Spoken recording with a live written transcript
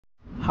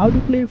how to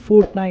play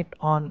Fortnite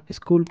on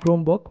school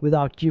Chromebook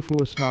without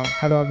GeForce now.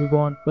 Hello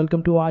everyone,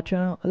 welcome to our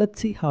channel. Let's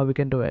see how we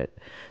can do it.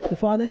 So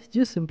for this,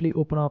 just simply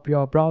open up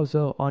your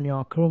browser on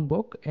your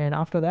Chromebook, and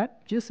after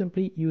that just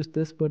simply use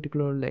this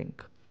particular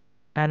link,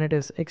 and it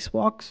is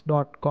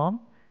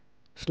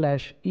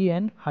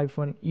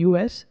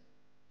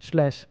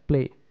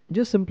xbox.com/en-us/play.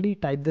 Just simply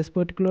type this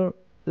particular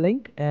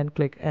link and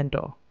click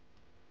enter.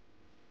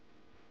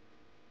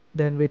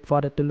 Then wait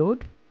for it to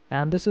load,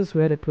 and this is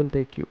where it will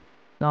take you.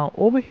 Now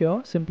over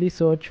here simply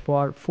search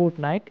for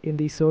Fortnite in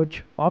the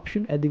search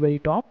option at the very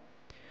top.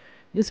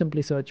 Just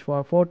simply search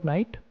for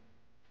Fortnite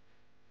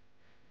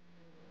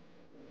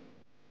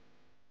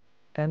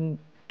and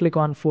click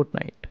on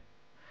Fortnite.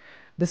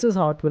 This is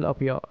how it will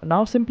appear.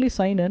 Now simply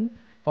sign in,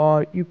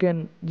 or you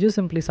can just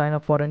simply sign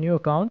up for a new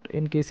account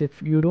in case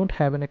if you don't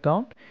have an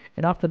account,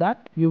 and after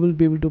that you will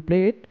be able to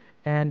play it,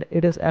 and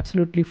it is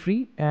absolutely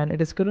free, and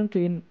it is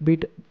currently in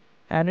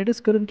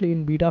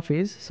beta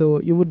phase,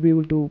 so you would be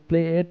able to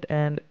play it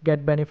and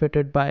get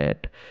benefited by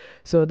it.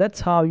 So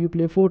that's how you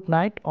play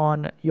Fortnite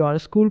on your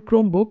school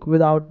Chromebook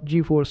without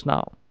GeForce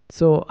now.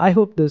 So I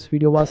hope this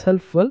video was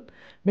helpful.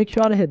 Make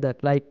sure to hit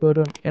that like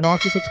button and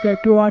also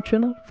subscribe to our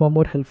channel for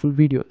more helpful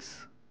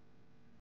videos.